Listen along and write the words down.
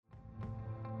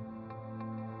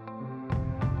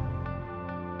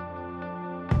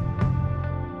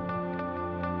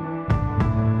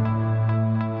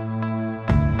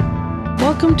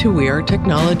Welcome to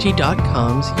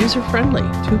WeAreTechnology.com's User-Friendly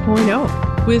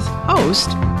 2.0 with host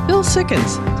Bill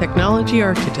Sickens, Technology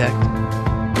Architect.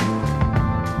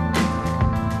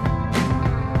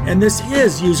 And this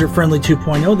is User-Friendly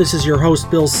 2.0. This is your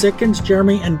host, Bill Sickens.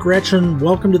 Jeremy and Gretchen,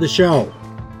 welcome to the show.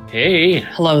 Hey.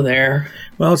 Hello there.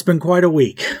 Well, it's been quite a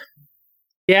week.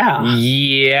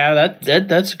 Yeah,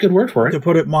 that's a good word for it. To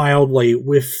put it mildly,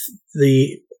 with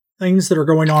the things that are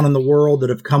going on in the world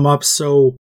that have come up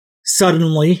so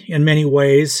suddenly in many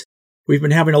ways, we've been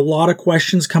having a lot of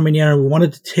questions coming in, and we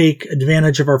wanted to take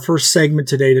advantage of our first segment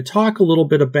today to talk a little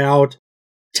bit about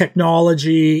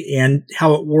technology and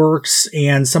how it works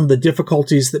and some of the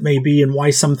difficulties that may be and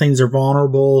why some things are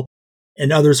vulnerable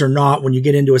and others are not when you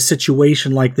get into a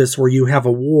situation like this where you have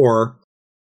a war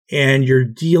and you're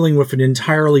dealing with an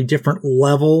entirely different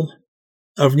level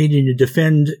of needing to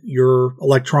defend your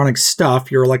electronic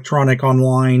stuff, your electronic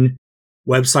online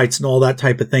websites and all that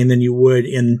type of thing than you would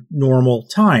in normal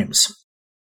times.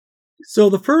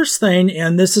 So the first thing,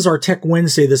 and this is our Tech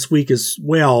Wednesday this week as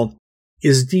well,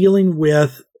 is dealing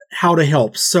with how to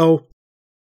help. So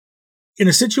in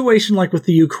a situation like with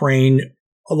the Ukraine,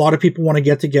 a lot of people want to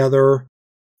get together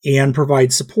and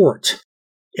provide support.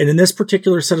 And in this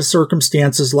particular set of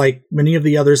circumstances, like many of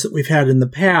the others that we've had in the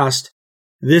past,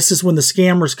 this is when the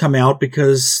scammers come out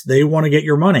because they want to get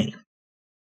your money.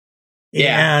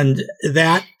 Yeah. And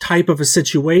that type of a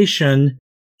situation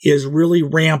is really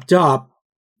ramped up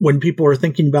when people are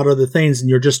thinking about other things and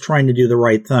you're just trying to do the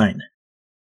right thing.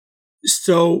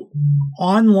 So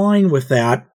online with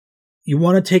that, you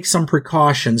want to take some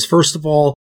precautions. First of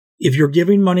all, if you're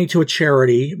giving money to a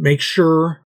charity, make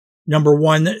sure, number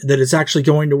one, that it's actually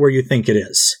going to where you think it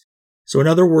is. So in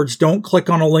other words, don't click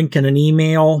on a link in an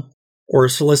email or a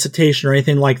solicitation or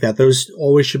anything like that. Those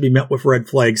always should be met with red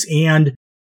flags. And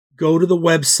go to the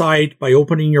website by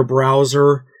opening your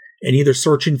browser and either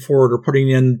searching for it or putting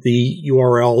in the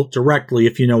URL directly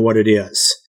if you know what it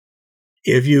is.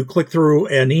 If you click through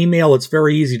an email, it's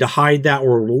very easy to hide that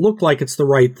or it will look like it's the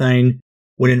right thing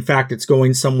when in fact it's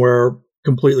going somewhere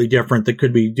completely different that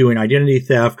could be doing identity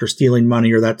theft or stealing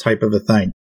money or that type of a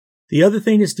thing. The other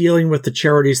thing is dealing with the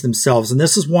charities themselves. And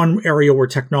this is one area where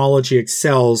technology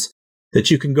excels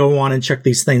that you can go on and check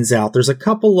these things out. There's a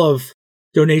couple of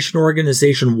donation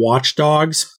organization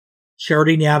watchdogs,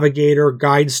 Charity Navigator,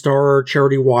 GuideStar,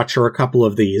 Charity Watch are a couple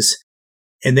of these.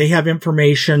 And they have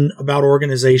information about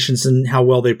organizations and how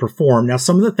well they perform. Now,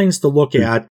 some of the things to look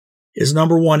at is,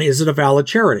 number one, is it a valid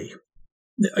charity?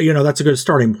 You know, that's a good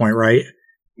starting point, right?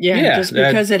 Yeah, just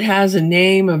because it has a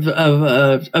name of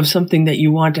something that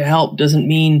you want to help doesn't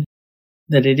mean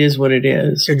that it is what it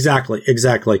is. Exactly.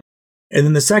 And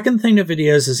then the second thing of it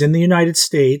is in the United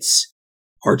States,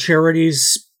 our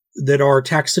charities that are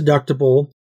tax deductible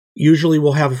usually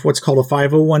will have what's called a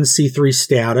 501c3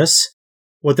 status.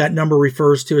 What that number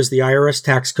refers to is the IRS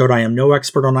tax code. I am no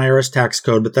expert on IRS tax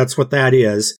code, but that's what that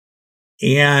is.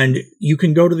 And you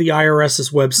can go to the IRS's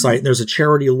website, and there's a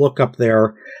charity lookup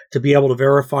there to be able to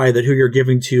verify that who you're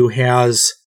giving to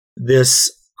has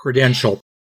this credential.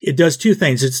 It does two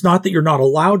things. It's not that you're not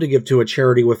allowed to give to a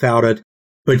charity without it,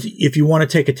 but if you want to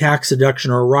take a tax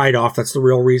deduction or a write-off, that's the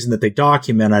real reason that they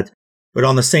document it. But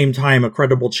on the same time, a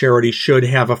credible charity should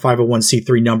have a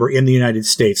 501c3 number in the United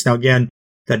States. Now, again,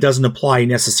 that doesn't apply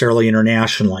necessarily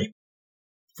internationally.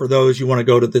 For those, you want to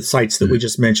go to the sites that we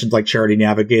just mentioned, like Charity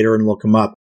Navigator, and look them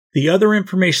up. The other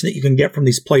information that you can get from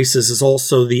these places is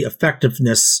also the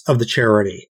effectiveness of the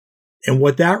charity. And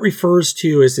what that refers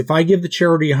to is if I give the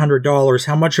charity $100,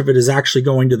 how much of it is actually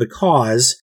going to the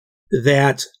cause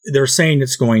that they're saying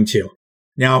it's going to.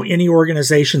 Now, any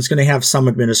organization is going to have some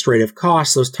administrative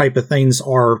costs. Those type of things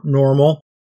are normal.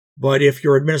 But if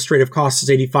your administrative cost is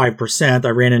 85%, I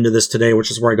ran into this today, which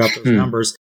is where I got those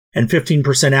numbers, and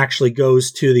 15% actually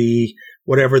goes to the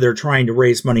whatever they're trying to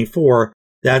raise money for,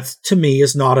 that, to me,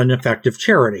 is not an effective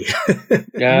charity.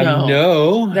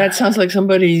 No. That sounds like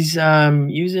somebody's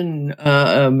using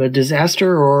a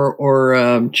disaster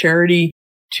or charity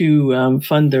to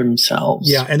fund themselves.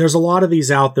 Yeah, and there's a lot of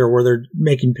these out there where they're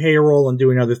making payroll and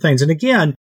doing other things. And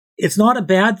again, it's not a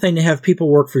bad thing to have people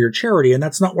work for your charity, and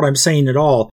that's not what I'm saying at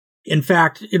all. In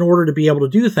fact, in order to be able to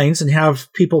do things and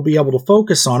have people be able to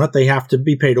focus on it, they have to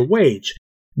be paid a wage.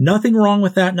 Nothing wrong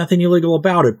with that, nothing illegal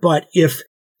about it. But if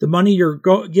the money you're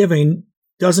giving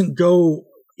doesn't go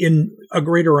in a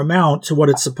greater amount to what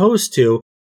it's supposed to,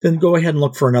 then go ahead and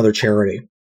look for another charity.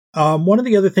 One of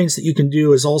the other things that you can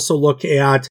do is also look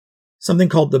at something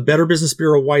called the Better Business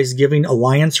Bureau Wise Giving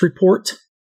Alliance Report.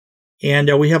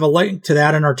 And we have a link to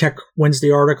that in our Tech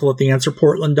Wednesday article at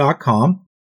theanswerportland.com.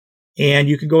 And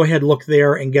you can go ahead and look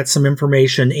there and get some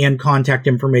information and contact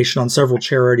information on several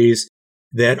charities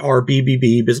that are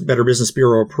BBB, Better Business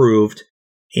Bureau approved,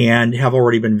 and have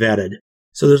already been vetted.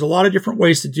 So there's a lot of different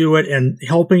ways to do it, and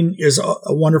helping is a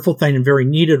wonderful thing and very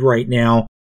needed right now,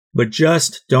 but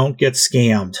just don't get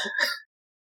scammed.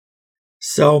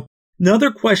 So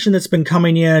another question that's been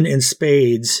coming in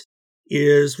spades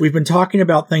is we've been talking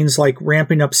about things like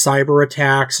ramping up cyber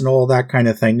attacks and all that kind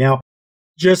of thing. Now,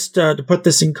 just to put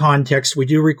this in context, we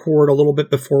do record a little bit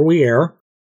before we air,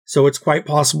 so it's quite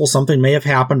possible something may have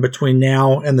happened between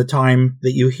now and the time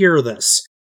that you hear this.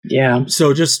 Yeah.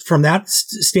 So just from that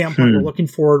standpoint, we're looking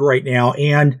forward right now.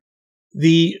 And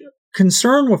the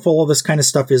concern with all of this kind of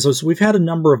stuff is we've had a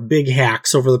number of big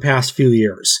hacks over the past few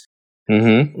years.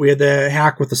 Mm-hmm. We had the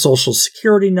hack with the social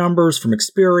security numbers from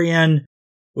Experian.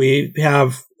 We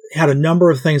have had a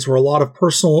number of things where a lot of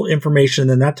personal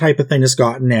information and that type of thing has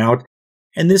gotten out.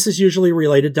 And this is usually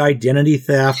related to identity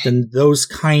theft and those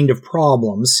kind of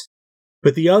problems.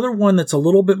 But the other one that's a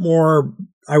little bit more,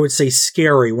 I would say,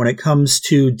 scary when it comes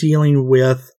to dealing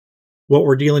with what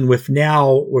we're dealing with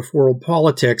now with world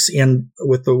politics and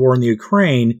with the war in the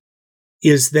Ukraine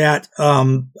is that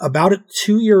about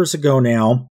 2 years ago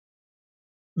now,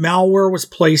 malware was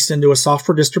placed into a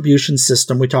software distribution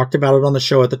system. We talked about it on the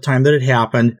show at the time that it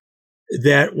happened,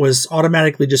 that was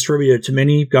automatically distributed to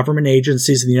many government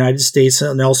agencies in the United States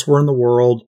and elsewhere in the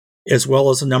world, as well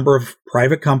as a number of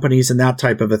private companies and that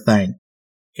type of a thing.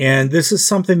 And this is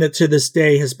something that to this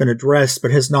day has been addressed,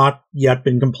 but has not yet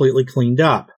been completely cleaned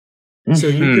up. Mm-hmm. So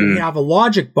you could have a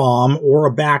logic bomb or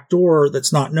a backdoor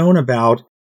that's not known about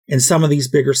in some of these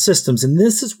bigger systems. And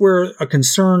this is where a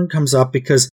concern comes up,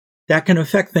 because that can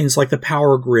affect things like the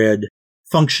power grid,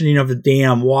 functioning of the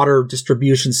dam, water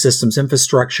distribution systems,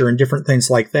 infrastructure, and different things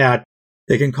like that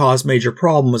that can cause major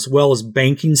problems, as well as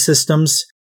banking systems.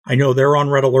 I know they're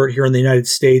on red alert here in the United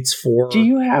States for... Do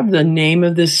you have the name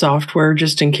of this software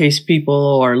just in case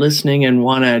people are listening and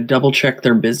want to double check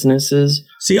their businesses?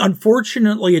 See,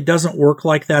 unfortunately, it doesn't work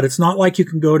like that. It's not like you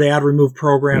can go to add remove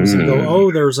programs and go,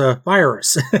 oh, there's a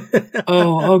virus.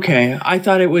 Oh, okay. I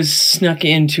thought it was snuck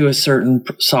into a certain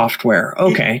software.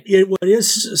 Okay. It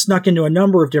is snuck into a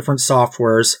number of different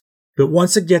softwares, but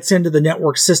once it gets into the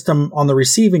network system on the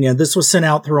receiving end, this was sent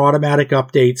out through automatic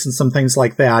updates and some things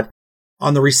like that.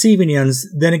 On the receiving ends,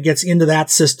 then it gets into that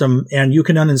system, and you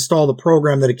can uninstall the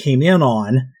program that it came in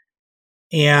on,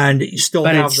 and you still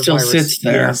have the virus. But it still sits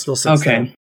there. Yeah, it still sits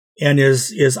there. And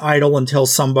is idle until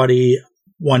somebody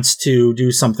wants to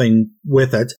do something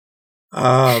with it.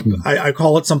 I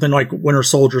call it something like Winter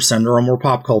Soldier Syndrome or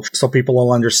pop culture, so people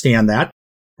will understand that,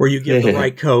 where you give the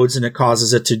right codes and it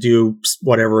causes it to do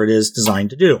whatever it is designed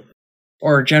to do.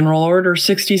 Or General Order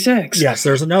 66. Yes,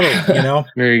 there's another one, you know?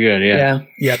 Very good, yeah.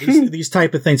 Yeah, these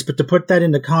type of things. But to put that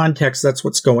into context, that's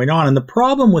what's going on. And the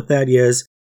problem with that is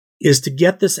to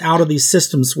get this out of these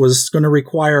systems was going to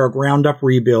require a ground-up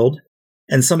rebuild.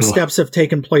 And some steps have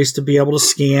taken place to be able to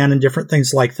scan and different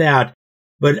things like that.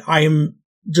 But I'm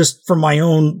just, from my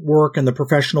own work in the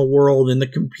professional world in the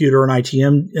computer and IT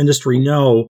industry,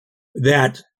 know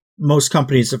that most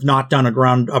companies have not done a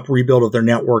ground-up rebuild of their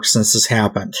network since this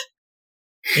happened.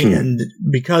 And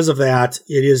because of that,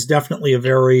 it is definitely a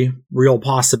very real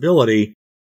possibility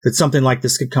that something like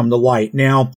this could come to light.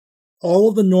 Now, all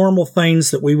of the normal things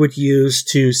that we would use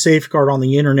to safeguard on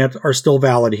the internet are still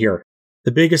valid here.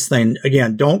 The biggest thing,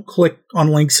 again, don't click on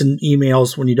links and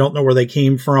emails when you don't know where they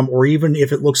came from, or even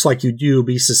if it looks like you do,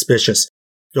 be suspicious.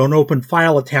 Don't open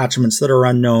file attachments that are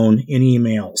unknown in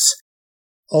emails.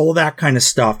 All of that kind of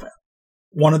stuff.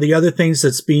 One of the other things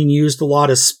that's being used a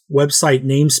lot is website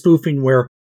name spoofing, where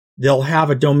they'll have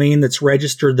a domain that's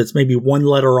registered that's maybe one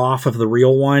letter off of the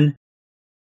real one.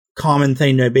 Common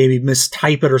thing to maybe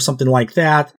mistype it or something like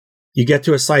that. You get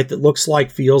to a site that looks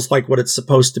like, feels like what it's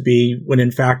supposed to be, when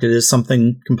in fact it is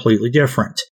something completely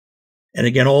different. And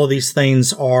again, all of these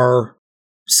things are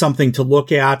something to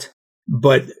look at,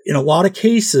 but in a lot of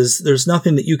cases, there's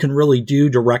nothing that you can really do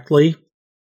directly.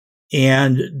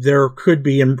 And there could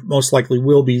be, and most likely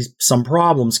will be, some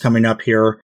problems coming up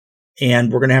here.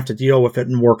 And we're going to have to deal with it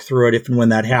and work through it if and when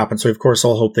that happens. So, of course,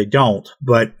 I'll hope they don't,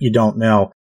 but you don't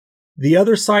know. The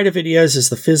other side of it is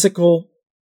the physical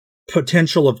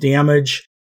potential of damage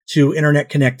to internet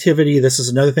connectivity. This is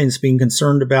another thing that's being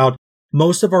concerned about.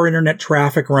 Most of our internet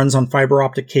traffic runs on fiber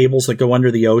optic cables that go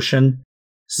under the ocean.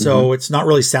 So it's not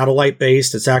really satellite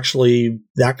based. It's actually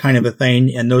that kind of a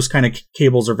thing. And those kind of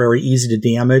cables are very easy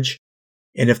to damage.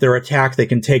 And if they're attacked, they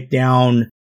can take down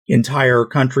entire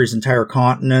countries, entire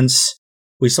continents.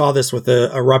 We saw this with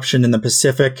the eruption in the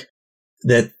Pacific,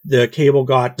 that the cable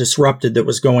got disrupted that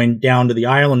was going down to the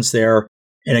islands there.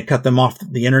 and it cut them off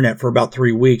the internet for about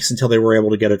 3 weeks until they were able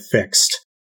to get it fixed.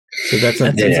 So that's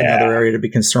another area to be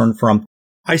concerned from.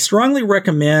 I strongly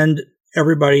recommend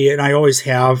everybody, and I always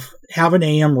have an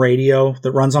AM radio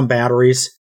that runs on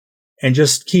batteries and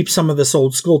just keep some of this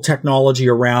old school technology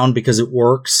around because it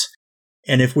works.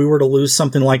 And if we were to lose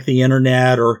something like the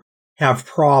internet or have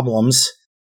problems,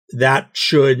 that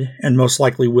should and most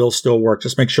likely will still work.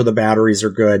 Just make sure the batteries are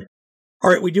good. All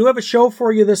right, we do have a show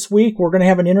for you this week. We're going to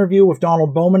have an interview with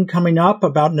Donald Bowman coming up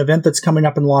about an event that's coming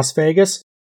up in Las Vegas.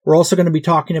 We're also going to be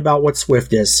talking about what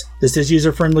Swift is. This is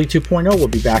User Friendly 2.0. We'll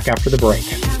be back after the break.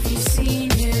 Have you seen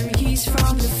him? He's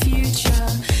from the future.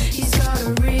 He's got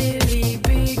a really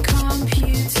big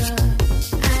computer.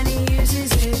 And he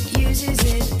uses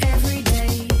it every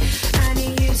day. And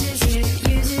he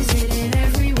uses it in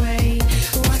every way.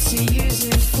 What's he use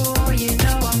it for? You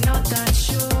know I'm not that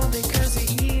sure because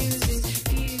it uses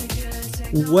future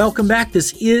technology. Welcome back.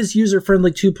 This is User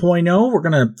Friendly 2.0. We're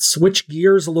going to switch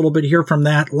gears a little bit here from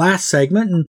that last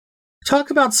segment and talk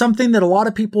about something that a lot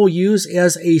of people use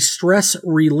as a stress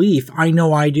relief. I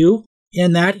know I do.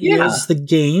 And that is the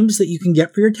games that you can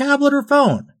get for your tablet or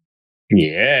phone.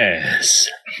 Yes.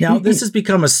 Now, this has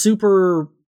become a super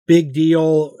big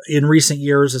deal in recent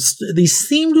years. These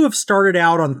seem to have started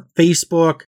out on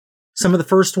Facebook. Some of the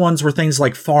first ones were things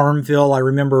like Farmville. I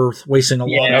remember wasting a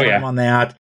lot of time on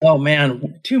that. Oh,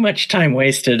 man, too much time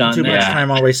wasted on that. Too much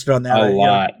time I wasted on that. A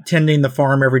lot. Tending the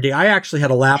farm every day. I actually had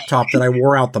a laptop that I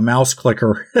wore out the mouse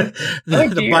clicker. The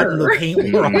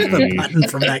paint wore off the button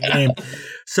from that game.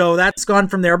 So that's gone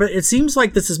from there. But it seems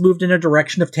like this has moved in a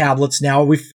direction of tablets now.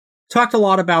 We've talked a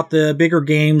lot about the bigger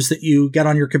games that you get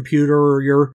on your computer or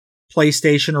your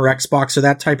PlayStation or Xbox or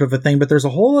that type of a thing. But there's a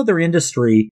whole other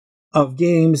industry of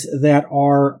games that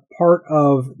are part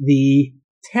of the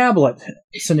tablet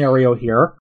scenario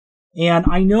here. And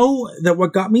I know that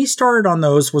what got me started on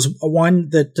those was one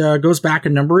that goes back a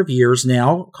number of years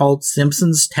now called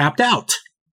Simpsons Tapped Out.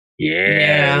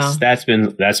 Yes, that's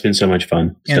been so much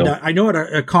fun. And I know at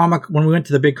a comic, when we went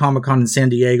to the big Comic-Con in San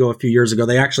Diego a few years ago,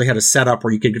 they actually had a setup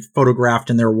where you could get photographed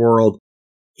in their world.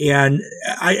 And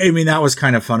I mean, that was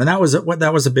kind of fun. And that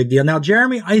was a big deal. Now,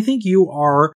 Jeremy, I think you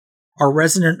are our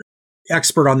resident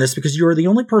expert on this because you are the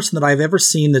only person that I've ever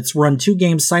seen that's run two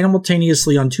games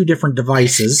simultaneously on two different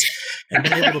devices and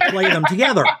been able to play them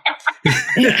together.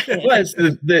 Well,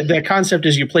 the concept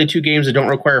is you play two games that don't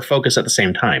require focus at the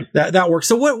same time. That works.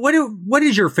 So what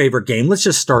is your favorite game? Let's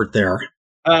just start there.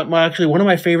 Well, actually, one of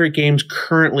my favorite games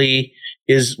currently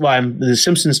is The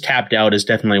Simpsons Tapped Out is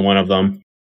definitely one of them.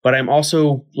 But I'm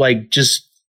also just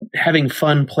having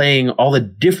fun playing all the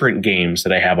different games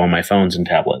that I have on my phones and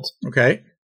tablets. Okay.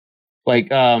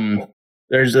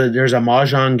 There's a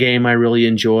Mahjong game I really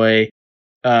enjoy.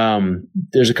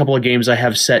 There's a couple of games I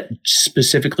have set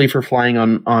specifically for flying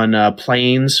on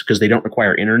planes because they don't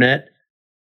require internet,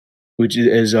 which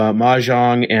is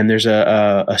Mahjong, and there's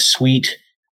a suite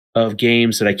of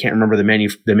games that I can't remember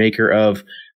the maker of,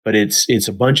 but it's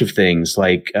a bunch of things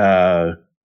like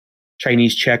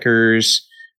Chinese checkers,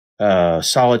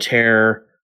 solitaire.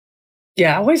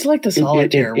 Yeah, I always like the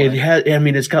solitaire one. It has. I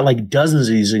mean, it's got dozens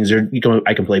of these things.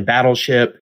 I can play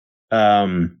Battleship,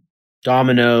 Dominoes,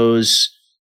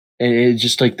 and it's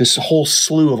just this whole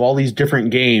slew of all these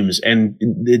different games, and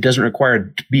it doesn't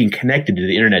require being connected to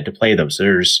the internet to play them. So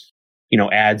there's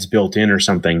ads built in or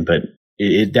something, but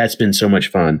that's been so much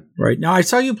fun. Right. Now, I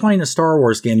saw you playing a Star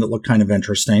Wars game that looked kind of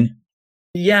interesting.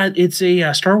 Yeah, it's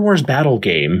a Star Wars battle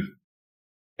game.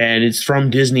 And it's from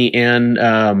Disney and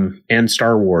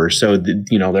Star Wars, so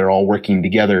they're all working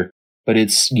together. But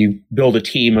you build a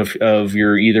team of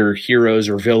your either heroes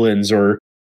or villains or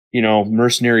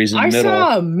mercenaries in the middle. I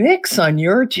saw a mix on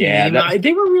your team. Yeah,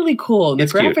 they were really cool. The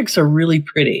graphics are really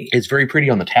pretty. It's very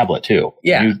pretty on the tablet too.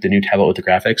 Yeah, the new tablet with the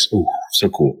graphics. Ooh, so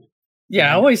cool.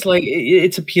 Yeah, I always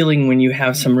it's appealing when you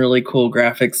have some really cool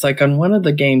graphics. Like on one of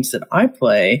the games that I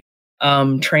play,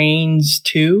 Trains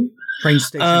 2. Train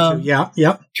Station,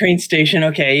 yeah. Train Station,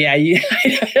 okay, yeah.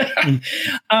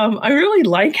 I really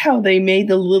like how they made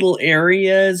the little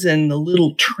areas and the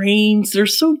little trains. They're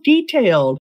so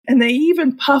detailed. And they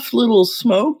even puff little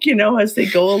smoke, as they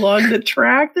go along the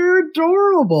track. They're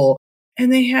adorable.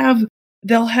 And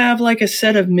they'll have a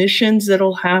set of missions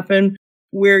that'll happen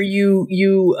where you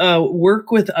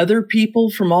work with other people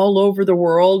from all over the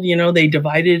world. They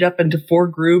divide it up into 4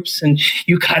 groups and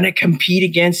you kind of compete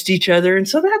against each other. And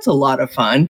so that's a lot of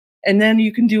fun. And then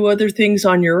you can do other things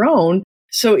on your own.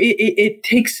 So it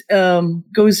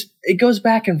goes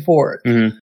back and forth.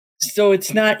 Mm-hmm. So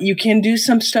it's not, you can do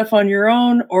some stuff on your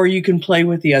own or you can play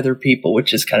with the other people,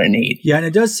 which is kind of neat. Yeah. And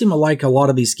it does seem like a lot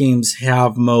of these games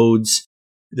have modes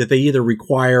that they either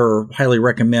require or highly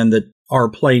recommend that are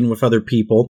playing with other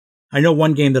people. I know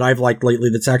one game that I've liked lately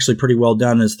that's actually pretty well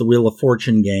done is the Wheel of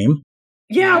Fortune game.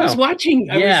 Yeah, I was watching.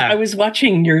 I was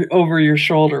watching over your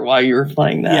shoulder while you were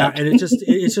playing that. Yeah, and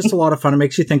it's just a lot of fun. It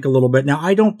makes you think a little bit. Now,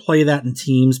 I don't play that in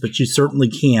teams, but you certainly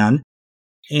can.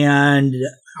 And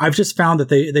I've just found that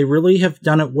they really have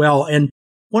done it well. And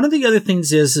one of the other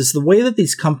things is the way that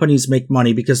these companies make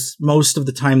money, because most of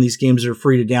the time these games are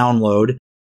free to download.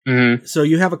 Mm-hmm. So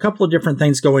you have a couple of different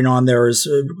things going on there. Is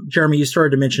Jeremy, you started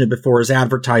to mention it before, is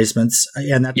advertisements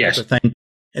and that type of thing.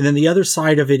 And then the other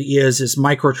side of it is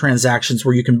microtransactions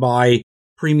where you can buy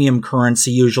premium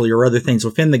currency usually or other things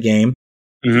within the game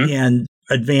and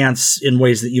advance in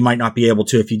ways that you might not be able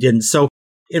to if you didn't. So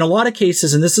in a lot of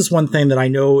cases, and this is one thing that I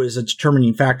know is a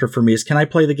determining factor for me, is can I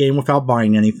play the game without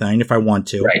buying anything if I want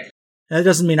to? Right. That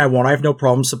doesn't mean I won't. I have no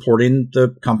problem supporting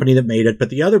the company that made it. But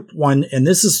the other one, and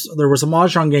there was a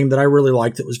Mahjong game that I really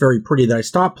liked that was very pretty that I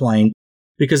stopped playing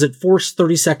because it forced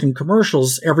 30-second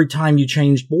commercials every time you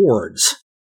changed boards.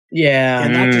 Yeah.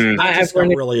 And that just got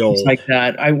really old. Like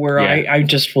that. I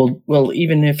just will,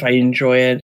 even if I enjoy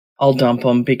it, I'll dump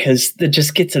them because it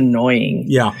just gets annoying.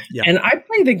 Yeah. And I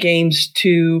play the games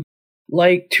to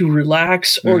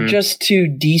relax or just to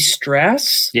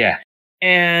de-stress. Yeah.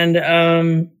 And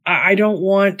I don't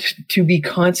want to be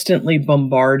constantly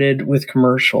bombarded with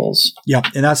commercials. Yeah,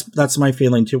 and that's my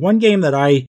feeling too. One game that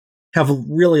I have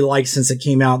really liked since it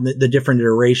came out in the different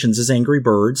iterations is Angry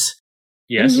Birds.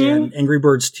 Yes. And Angry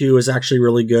Birds 2 is actually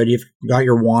really good. You've got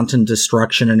your wanton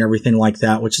destruction and everything like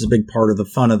that, which is a big part of the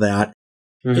fun of that.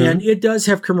 And it does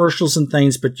have commercials and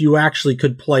things, but you actually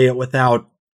could play it without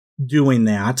doing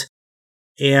that.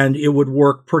 And it would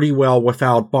work pretty well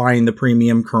without buying the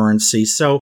premium currency.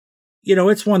 So,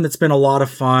 it's one that's been a lot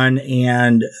of fun.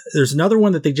 And there's another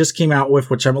one that they just came out with,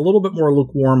 which I'm a little bit more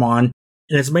lukewarm on.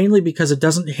 And it's mainly because it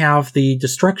doesn't have the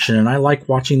destruction. And I like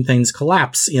watching things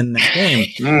collapse in that game.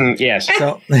 Yes.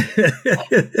 So,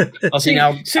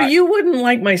 so you wouldn't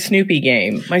like my Snoopy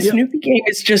game. My Snoopy game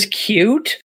is just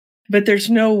cute, but there's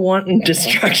no wanton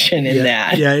destruction in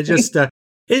that. Yeah, it just...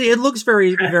 It looks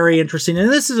very, very interesting. And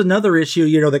this is another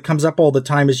issue, that comes up all the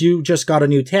time is you just got a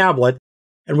new tablet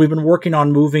and we've been working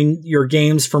on moving your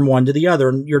games from one to the other.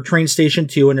 And your Train Station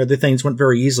 2 and other things went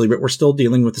very easily, but we're still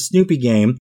dealing with the Snoopy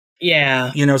game.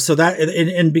 Yeah. So that,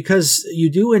 and because you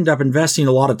do end up investing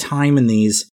a lot of time in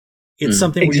these, it's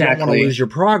something where you don't want to lose your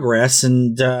progress.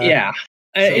 And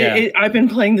I've been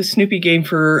playing the Snoopy game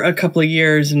for a couple of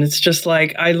years and it's just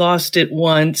like I lost it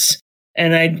once.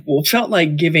 And I felt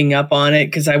like giving up on it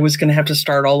because I was going to have to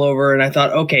start all over. And I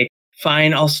thought, okay,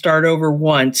 fine, I'll start over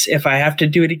once. If I have to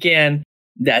do it again,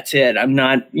 that's it. I'm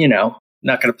not going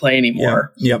to play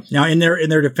anymore. Yep. Now, in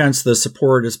their defense, the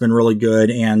support has been really good,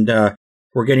 and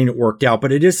we're getting it worked out.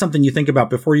 But it is something you think about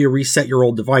before you reset your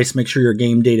old device. Make sure your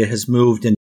game data has moved,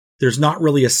 and there's not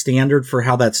really a standard for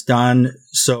how that's done.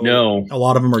 So a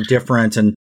lot of them are different,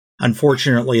 and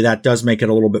unfortunately, that does make it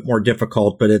a little bit more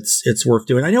difficult, but it's worth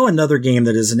doing. I know another game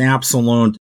that is an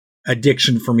absolute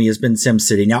addiction for me has been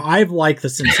SimCity. Now, I've liked the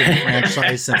SimCity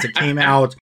franchise since it came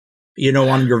out,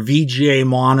 on your VGA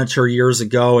monitor years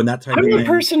ago and that type of thing. I'm the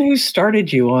person who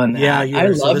started you on that. Yeah, I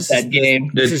love that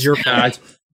game. This is your fault.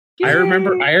 I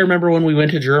remember when we went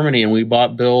to Germany and we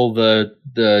bought Bill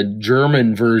the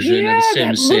German version of SimCity.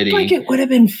 That looked like it would have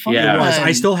been fun. Yeah, it was.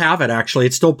 I still have it, actually.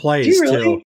 It still plays, Do you really?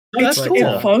 too. That's cool.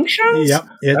 It functions? Yep.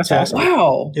 That's awesome.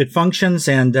 Wow. It functions,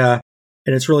 and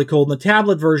it's really cool. And the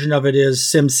tablet version of it is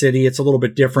SimCity. It's a little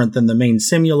bit different than the main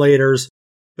simulators,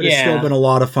 but it's still been a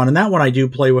lot of fun. And that one I do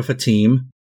play with a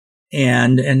team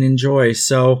and enjoy.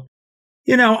 So,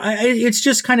 it's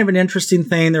just kind of an interesting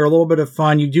thing. They're a little bit of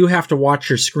fun. You do have to watch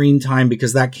your screen time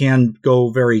because that can go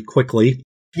very quickly.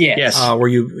 Yes. Where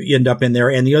you end up in there.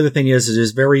 And the other thing is, it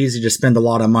is very easy to spend a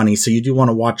lot of money. So you do want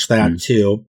to watch that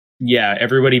too. Yeah,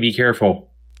 everybody be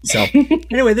careful. So,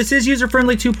 anyway, this is User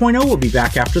Friendly 2.0. We'll be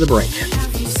back after the break.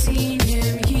 Have you seen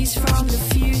him? He's from the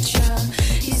future.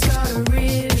 He's got a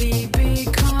really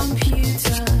big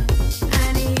computer.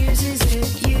 And he uses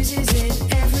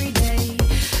it every day.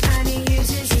 And he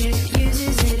uses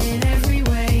it in every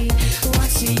way.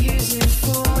 What's he use it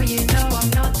for? I'm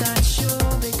not that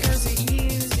sure because it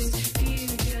uses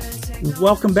future technology.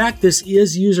 Welcome back. This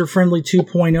is User Friendly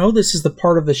 2.0. This is the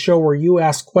part of the show where you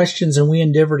ask questions and we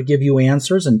endeavor to give you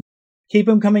answers, and keep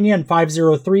them coming in.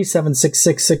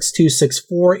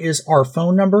 503-766-6264 is our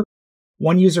phone number.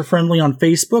 One User Friendly on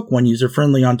Facebook, One User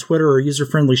Friendly on Twitter, or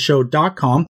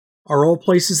userfriendlyshow.com are all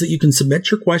places that you can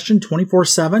submit your question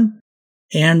 24/7,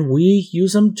 and we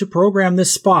use them to program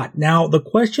this spot. Now, the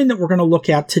question that we're going to look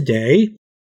at today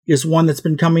is one that's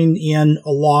been coming in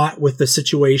a lot with the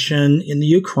situation in the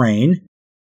Ukraine,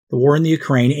 the war in the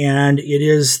Ukraine, and it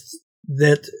is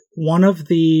that one of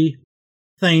the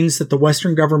things that the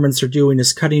Western governments are doing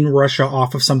is cutting Russia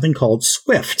off of something called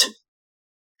SWIFT,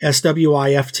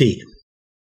 SWIFT.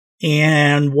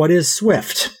 And what is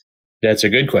SWIFT? That's a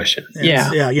good question.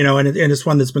 Yeah. And it's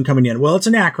one that's been coming in. Well, it's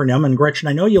an acronym, and Gretchen,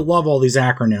 I know you love all these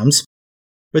acronyms,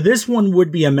 but this one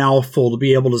would be a mouthful to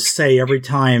be able to say every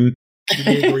time you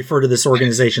need to refer to this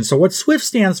organization. So what SWIFT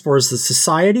stands for is the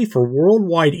Society for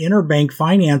Worldwide Interbank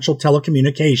Financial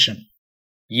Telecommunication.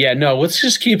 Yeah, no, let's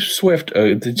just keep SWIFT.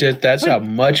 That's a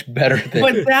much better thing.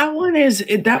 But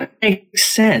that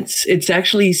makes sense. It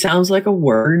actually sounds like a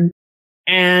word,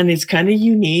 and it's kind of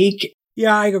unique.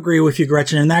 Yeah, I agree with you,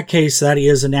 Gretchen. In that case, that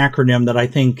is an acronym that I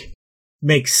think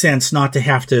makes sense not to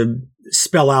have to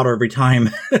spell out every time.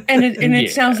 And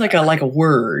it sounds like a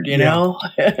word, you know?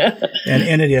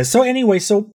 and it is. So anyway,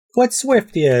 so what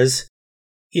SWIFT is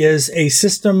a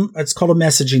system, it's called a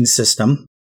messaging system.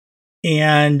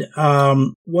 And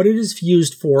what it is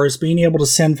used for is being able to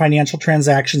send financial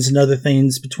transactions and other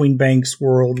things between banks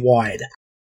worldwide.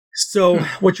 So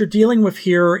what you're dealing with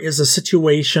here is a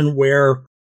situation where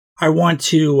I want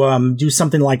to do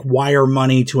something like wire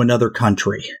money to another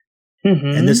country. Mm-hmm.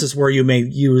 And this is where you may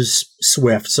use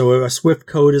SWIFT. So a SWIFT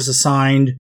code is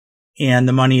assigned and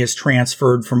the money is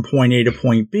transferred from point A to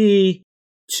point B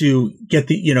to get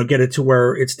it to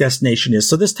where its destination is.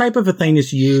 So this type of a thing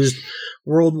is used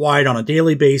worldwide on a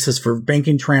daily basis for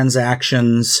banking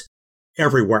transactions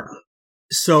everywhere.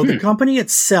 So the company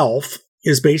itself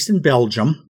is based in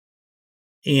Belgium,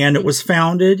 and it was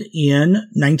founded in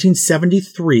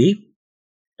 1973.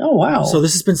 Oh, wow. So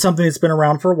this has been something that's been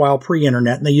around for a while,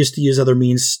 pre-internet, and they used to use other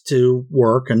means to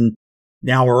work, and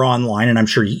now we're online, and I'm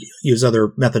sure you use other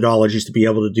methodologies to be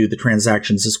able to do the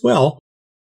transactions as well.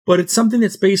 But it's something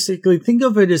that's basically, think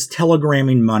of it as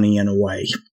telegramming money in a way.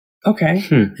 Okay.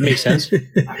 Makes sense.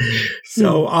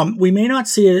 So we may not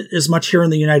see it as much here in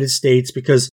the United States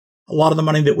because a lot of the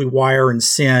money that we wire and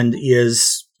send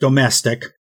is domestic.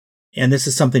 And this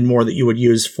is something more that you would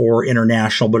use for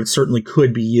international, but it certainly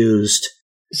could be used.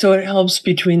 So it helps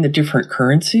between the different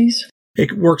currencies?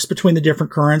 It works between the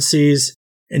different currencies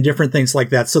and different things like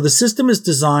that. So the system is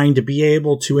designed to be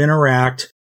able to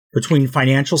interact between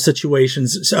financial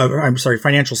systems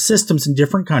in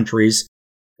different countries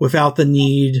without the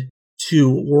need to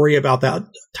worry about that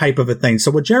type of a thing.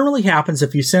 So what generally happens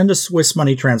if you send a Swiss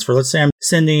money transfer, let's say I'm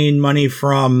sending money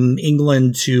from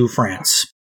England to France.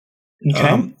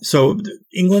 Okay. So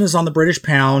England is on the British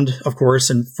pound, of course,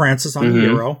 and France is on the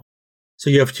euro. So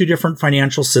you have two different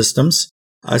financial systems.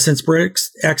 Since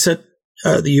Brexit,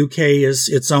 the UK is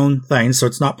its own thing, so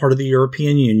it's not part of the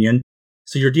European Union.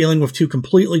 So you're dealing with two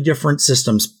completely different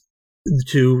systems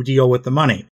to deal with the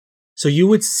money. So you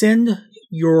would send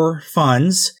your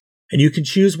funds, and you can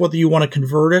choose whether you want to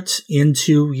convert it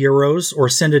into euros or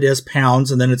send it as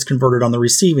pounds, and then it's converted on the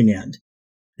receiving end.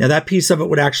 Now, that piece of it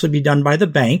would actually be done by the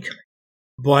bank.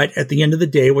 But at the end of the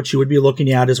day, what you would be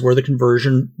looking at is where the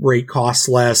conversion rate costs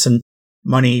less and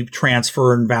money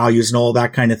transfer and values and all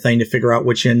that kind of thing to figure out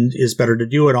which end is better to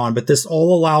do it on. But this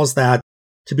all allows that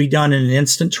to be done in an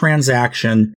instant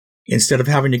transaction instead of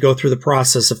having to go through the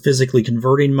process of physically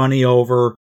converting money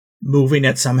over, moving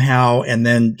it somehow, and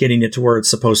then getting it to where it's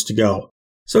supposed to go.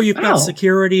 So you've got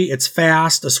security. It's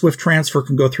fast. A SWIFT transfer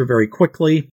can go through very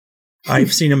quickly.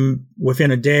 I've seen them within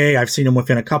a day. I've seen them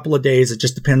within a couple of days. It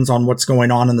just depends on what's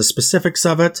going on and the specifics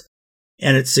of it.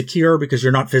 And it's secure because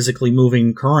you're not physically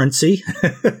moving currency,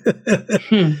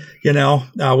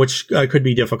 which could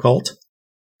be difficult.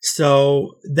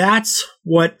 So that's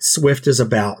what SWIFT is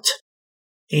about.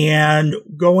 And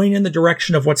going in the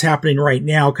direction of what's happening right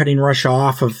now, cutting Russia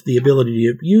off of the ability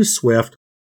to use SWIFT,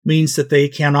 means that they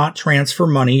cannot transfer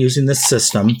money using this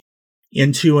system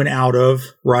into and out of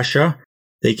Russia.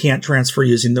 They can't transfer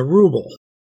using the ruble.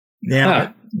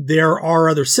 Now, there are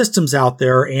other systems out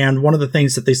there, and one of the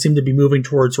things that they seem to be moving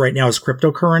towards right now is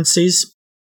cryptocurrencies,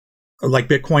 like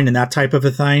Bitcoin and that type of a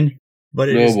thing. But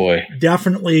it is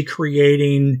definitely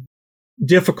creating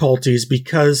difficulties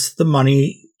because the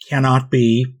money cannot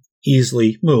be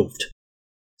easily moved.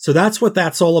 So that's what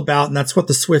that's all about, and that's what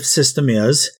the SWIFT system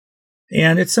is.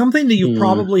 And it's something that you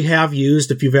probably have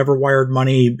used if you've ever wired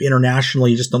money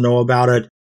internationally. You just don't know about it.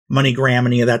 MoneyGram,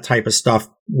 any of that type of stuff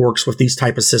works with these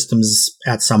type of systems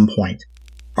at some point.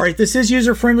 All right, this is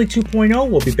User Friendly 2.0.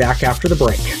 We'll be back after the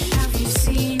break. Have you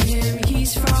seen him?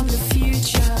 He's from the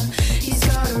future. He's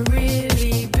got a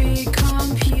really big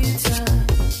computer,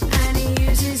 and he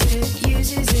uses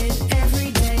it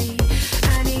every day.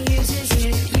 And he uses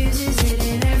it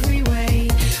in every way.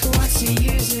 What's he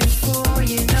using?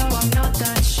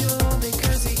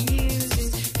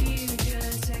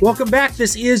 Welcome back.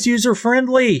 This is User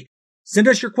Friendly. Send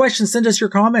us your questions. Send us your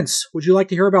comments. Would you like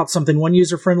to hear about something? One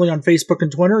User Friendly on Facebook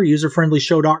and Twitter,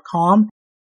 userfriendlyshow.com.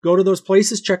 Go to those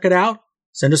places, check it out.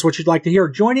 Send us what you'd like to hear.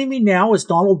 Joining me now is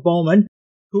Donald Bowman,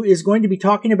 who is going to be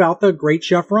talking about the Great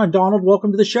Chef Run. Donald,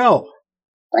 welcome to the show.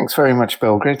 Thanks very much,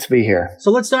 Bill. Great to be here. So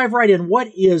let's dive right in. What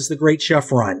is the Great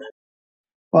Chef Run?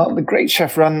 Well, the Great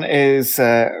Chef Run is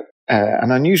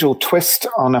an unusual twist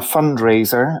on a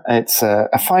fundraiser. It's a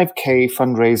 5K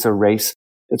fundraiser race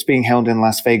that's being held in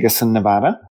Las Vegas and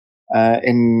Nevada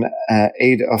in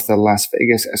aid of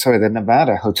the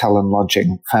Nevada Hotel and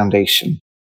Lodging Foundation.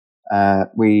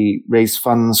 We raise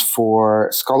funds for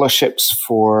scholarships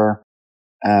for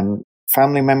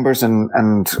family members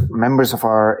and members of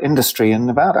our industry in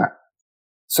Nevada.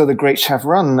 So the Great Chef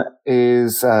Run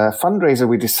is a fundraiser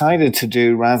we decided to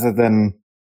do rather than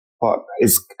what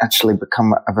is actually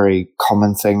become a very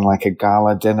common thing like a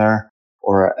gala dinner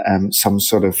or some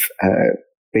sort of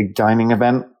big dining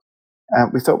event.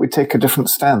 We thought we'd take a different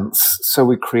stance. So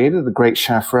we created the Great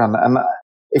Chef Run. And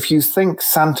if you think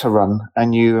Santa Run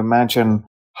and you imagine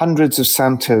hundreds of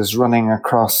Santas running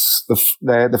across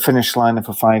the finish line of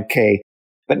a 5K,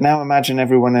 but now imagine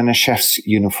everyone in a chef's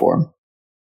uniform.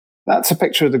 That's a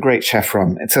picture of the Great Chef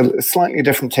Run. It's a slightly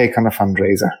different take on a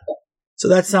fundraiser. So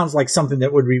that sounds like something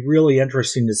that would be really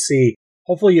interesting to see.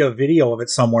 Hopefully you have video of it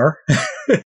somewhere.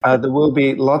 There will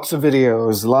be lots of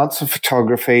videos, lots of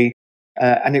photography,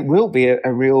 and it will be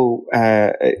a real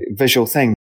visual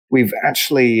thing. We've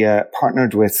actually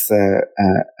partnered with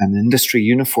an industry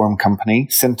uniform company,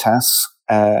 Cintas,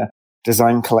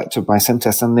 Design Collective by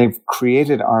Cintas, and they've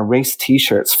created our race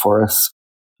T-shirts for us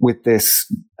with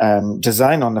this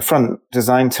design on the front,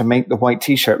 designed to make the white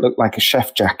T-shirt look like a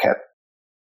chef jacket.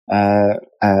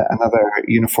 Another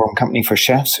uniform company for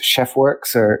chefs,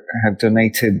 Chefworks, have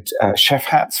donated chef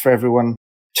hats for everyone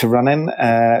to run in.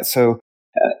 So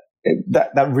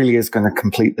that really is going to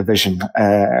complete the vision,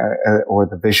 or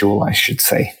the visual, I should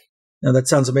say. Now, that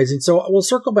sounds amazing. So we'll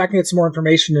circle back and get some more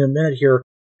information in a minute here.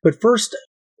 But first,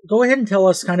 go ahead and tell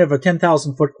us kind of a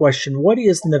 10,000-foot question. What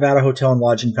is the Nevada Hotel and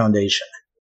Lodging Foundation?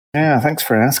 Yeah, thanks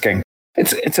for asking.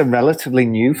 It's a relatively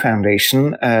new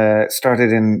foundation,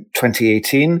 started in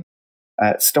 2018,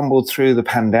 stumbled through the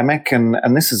pandemic, and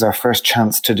this is our first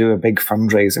chance to do a big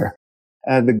fundraiser.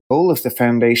 The goal of the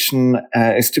foundation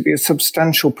is to be a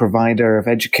substantial provider of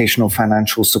educational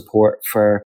financial support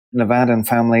for Nevadan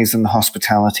families in the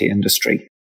hospitality industry.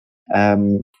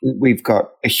 We've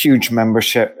got a huge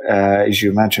membership. As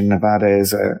you imagine, Nevada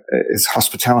is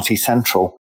hospitality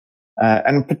central.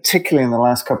 And particularly in the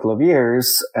last couple of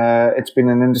years, it's been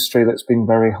an industry that's been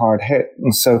very hard hit.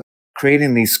 And so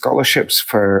creating these scholarships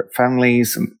for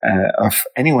families of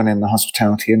anyone in the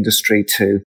hospitality industry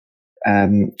to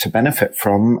benefit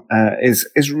from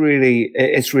is really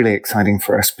exciting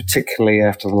for us, particularly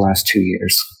after the last 2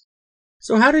 years.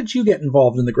 So how did you get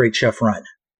involved in the Great Chef Run?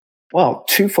 Well,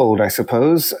 twofold, I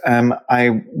suppose.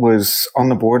 I was on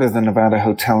the board of the Nevada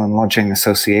Hotel and Lodging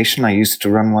Association. I used to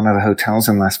run one of the hotels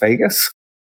in Las Vegas,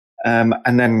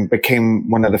 and then became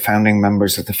one of the founding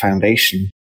members of the foundation.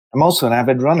 I'm also an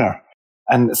avid runner,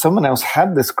 and someone else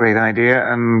had this great idea,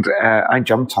 and I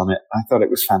jumped on it. I thought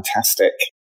it was fantastic.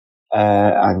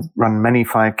 I've run many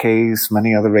 5Ks,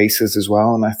 many other races as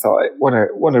well, and I thought, what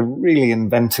a really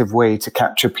inventive way to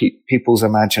capture people's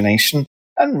imagination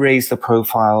and raise the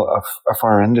profile of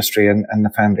our industry and the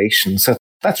foundation. So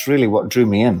that's really what drew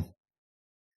me in.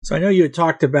 So I know you had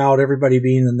talked about everybody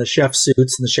being in the chef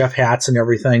suits and the chef hats and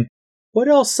everything. What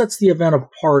else sets the event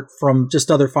apart from just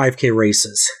other 5K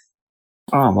races?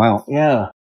 Oh, well, yeah.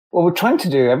 Well, we're trying to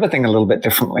do everything a little bit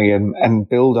differently and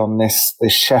build on this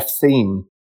chef theme.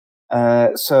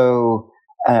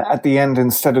 At the end,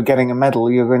 instead of getting a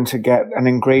medal, you're going to get an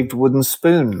engraved wooden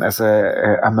spoon as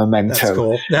a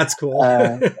memento. That's cool.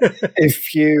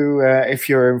 If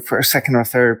you're for a second or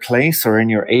third place or in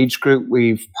your age group,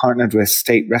 we've partnered with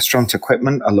State Restaurant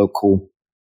Equipment, a local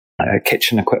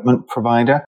kitchen equipment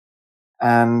provider,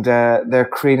 and they're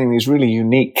creating these really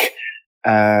unique.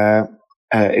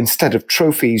 Instead of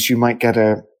trophies, you might get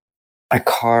a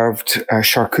carved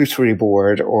charcuterie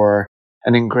board or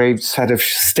an engraved set of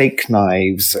steak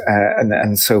knives,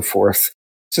 and so forth.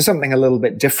 So something a little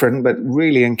bit different, but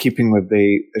really in keeping with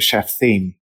the chef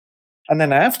theme. And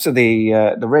then after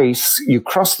the race, you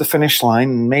cross the finish line,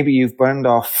 and maybe you've burned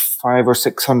off 500 or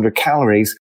 600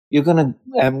 calories. You're going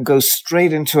to go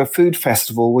straight into a food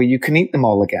festival where you can eat them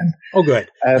all again. Oh, good.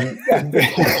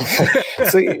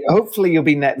 So hopefully you'll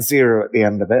be net zero at the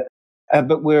end of it.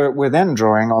 But we're then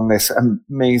drawing on this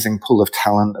amazing pool of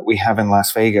talent that we have in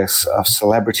Las Vegas of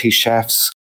celebrity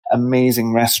chefs,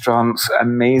 amazing restaurants,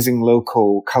 amazing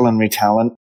local culinary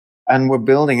talent. And we're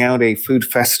building out a food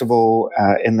festival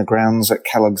in the grounds at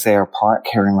Kellogg's Air Park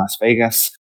here in Las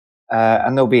Vegas.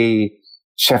 And there'll be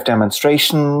chef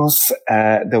demonstrations.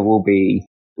 There will be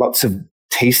lots of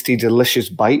tasty, delicious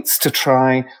bites to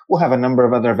try. We'll have a number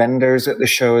of other vendors at the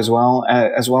show as well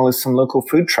as some local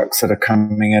food trucks that are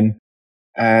coming in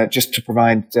just to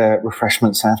provide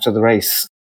refreshments after the race.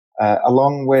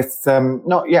 Along with,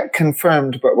 not yet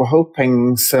confirmed, but we're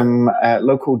hoping some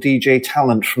local DJ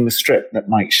talent from the Strip that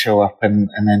might show up and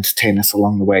entertain us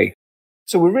along the way.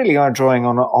 So we really are drawing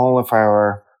on all of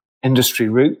our industry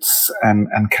roots and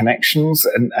connections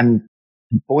and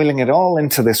boiling it all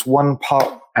into this one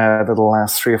pot that'll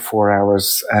last 3 or 4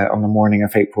 hours on the morning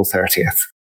of April 30th.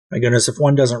 My goodness, if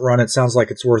one doesn't run, it sounds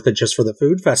like it's worth it just for the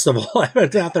food festival after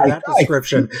that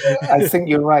description. I think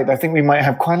you're right. I think we might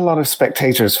have quite a lot of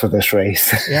spectators for this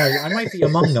race. Yeah, I might be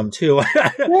among them too.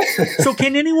 So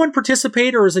can anyone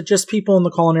participate, or is it just people in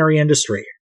the culinary industry?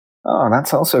 Oh,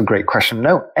 that's also a great question.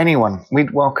 No, anyone.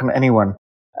 We'd welcome anyone.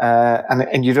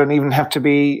 And you don't even have to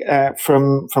be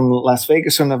from Las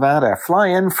Vegas or Nevada. Fly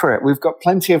in for it. We've got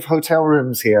plenty of hotel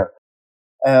rooms here.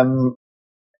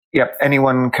 Yep,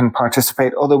 anyone can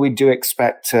participate, although we do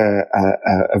expect a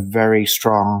very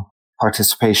strong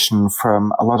participation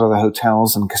from a lot of the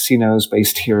hotels and casinos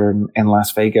based here in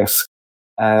Las Vegas.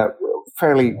 A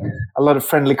lot of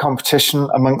friendly competition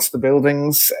amongst the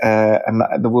buildings, and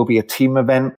there will be a team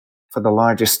event for the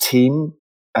largest team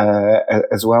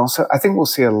as well. So I think we'll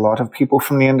see a lot of people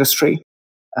from the industry.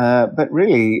 But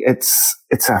really, it's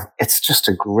just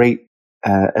a great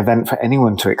event for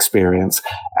anyone to experience.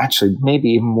 Actually, maybe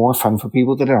even more fun for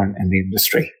people that aren't in the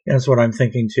industry. That's what I'm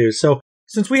thinking too. So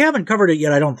since we haven't covered it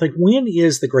yet, I don't think, when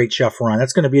is the Great Chef Run?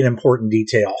 That's going to be an important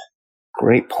detail.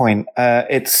 Great point.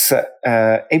 It's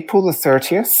April the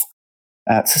 30th.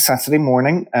 It's a Saturday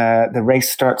morning. The race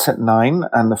starts at 9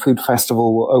 and the food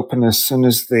festival will open as soon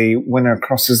as the winner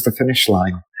crosses the finish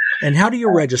line. And how do you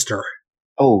register?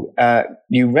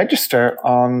 You register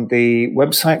on the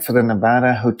website for the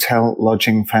Nevada Hotel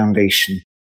Lodging Foundation.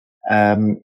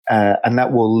 And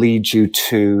that will lead you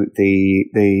to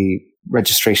the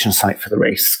registration site for the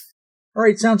race. All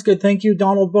right, sounds good. Thank you,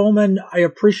 Donald Bowman. I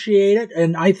appreciate it.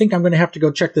 And I think I'm going to have to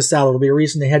go check this out. It'll be a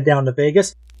reason to head down to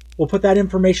Vegas. We'll put that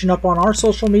information up on our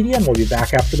social media, and we'll be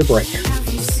back after the break.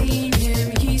 Have you seen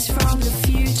him? He's from the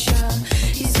future.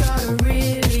 He's got a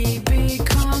really big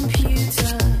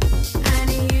computer, and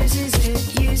he uses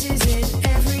it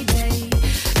every day.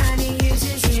 And he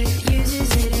uses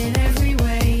it in every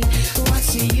way.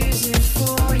 What's he use it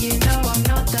for? You know I'm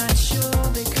not that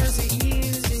sure, because it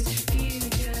uses future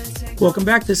technology. Welcome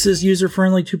back. This is User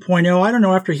Friendly 2.0. I don't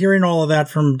know, after hearing all of that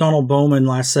from Donald Bowman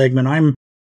last segment, I'm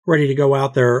ready to go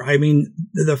out there. I mean,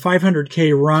 the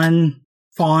 500K run,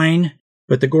 fine,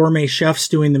 but the gourmet chefs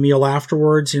doing the meal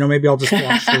afterwards, maybe I'll just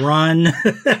watch the run.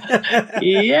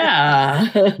 Yeah.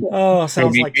 Oh,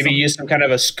 sounds maybe use some kind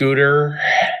of a scooter.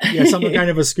 Yeah, some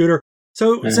kind of a scooter.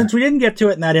 So since we didn't get to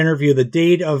it in that interview, the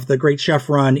date of the Great Chef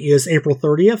Run is April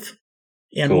 30th.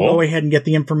 And Cool. We'll go ahead and get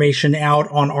the information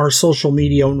out on our social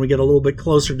media when we get a little bit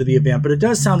closer to the event. But it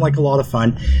does sound like a lot of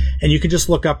fun. And you can just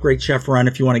look up Great Chef Run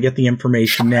if you want to get the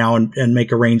information now and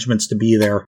make arrangements to be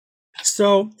there.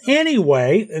 So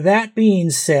anyway, that being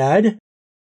said,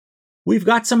 we've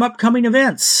got some upcoming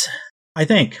events, I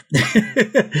think.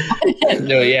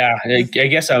 No, yeah. I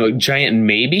guess a giant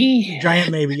maybe.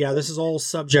 Giant maybe, yeah. This is all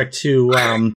subject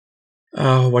to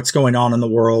what's going on in the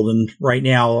world, and right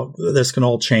now this can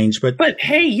all change. But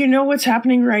hey, you know what's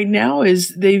happening right now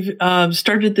is they've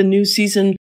started the new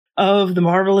season of The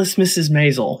Marvelous Mrs.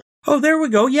 Maisel. oh, there we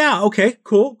go. Yeah, okay,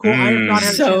 cool. I have not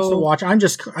had a chance to watch. I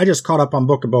just caught up on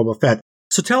Book of Boba Fett.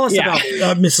 So tell us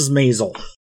about Mrs. Maisel.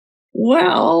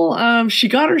 Well, she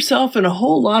got herself in a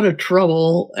whole lot of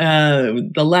trouble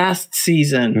the last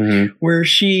season, where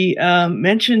she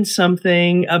mentioned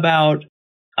something about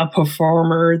a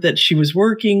performer that she was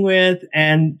working with,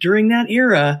 and during that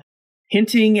era,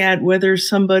 hinting at whether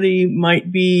somebody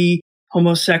might be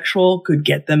homosexual could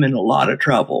get them in a lot of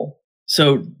trouble.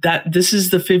 So this is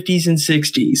the 50s and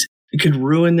 60s. It could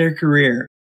ruin their career.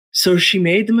 So she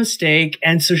made the mistake,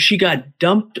 and so she got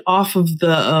dumped off of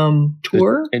the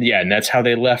tour. And that's how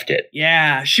they left it.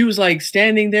 Yeah, she was like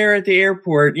standing there at the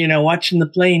airport, watching the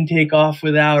plane take off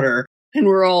without her. And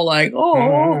we're all like,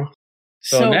 oh.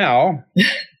 So now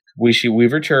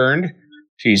we've returned.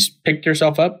 She's picked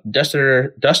herself up,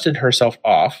 dusted herself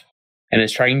off, and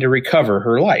is trying to recover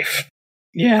her life.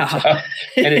 Yeah.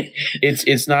 And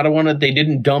it's not a one that they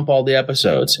didn't dump all the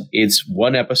episodes. It's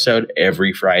one episode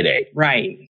every Friday.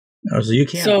 Right. Oh, so you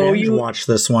can't So binge watch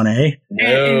this one, eh? And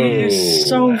it is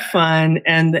so fun,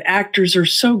 and the actors are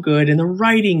so good, and the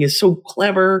writing is so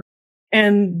clever,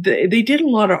 and they did a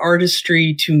lot of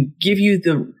artistry to give you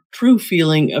the true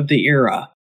feeling of the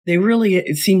era.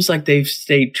 It seems like they've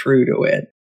stayed true to it.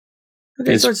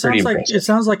 Okay, so it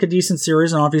sounds like a decent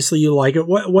series, and obviously you like it.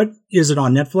 What is it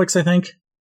on Netflix? I think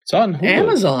it's on Hulu.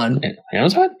 Amazon.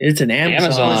 Amazon? It's an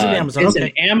Amazon. It's an Amazon. It's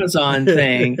an Amazon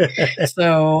thing.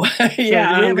 So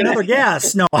yeah, we have another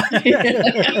guess. No. All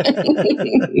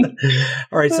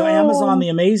right. So Amazon, The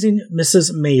Amazing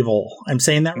Mrs. Maisel. I'm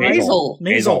saying that right.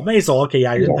 Maisel. Okay,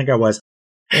 yeah, I didn't think I was.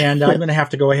 And I'm going to have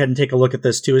to go ahead and take a look at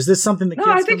this too. Is this something that kids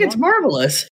I think it's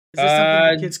marvelous. Is this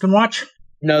something that kids can watch?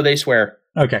 No, they swear.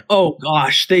 Okay. Oh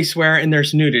gosh, they swear, and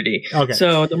there's nudity. Okay.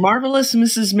 So The Marvelous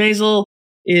Mrs. Maisel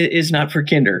is not for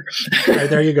kinder. All right,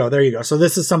 there you go. So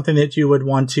this is something that you would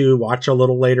want to watch a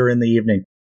little later in the evening.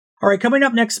 All right, coming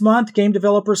up next month, Game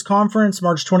Developers Conference,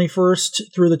 March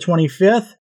 21st through the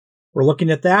 25th. We're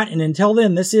looking at that. And until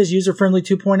then, this is User Friendly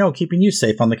 2.0, keeping you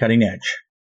safe on the cutting edge.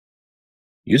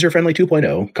 User Friendly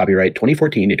 2.0, copyright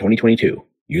 2014 to 2022.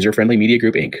 User Friendly Media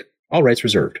Group, Inc. All rights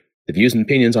reserved. The views and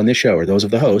opinions on this show are those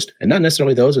of the host and not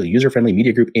necessarily those of the User Friendly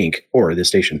Media Group, Inc. or this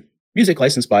station. Music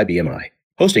licensed by BMI.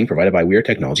 Hosting provided by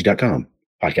WeirdTechnology.com.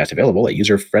 Podcast available at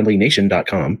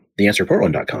userfriendlynation.com,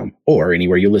 theanswerportland.com, or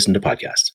anywhere you listen to podcasts.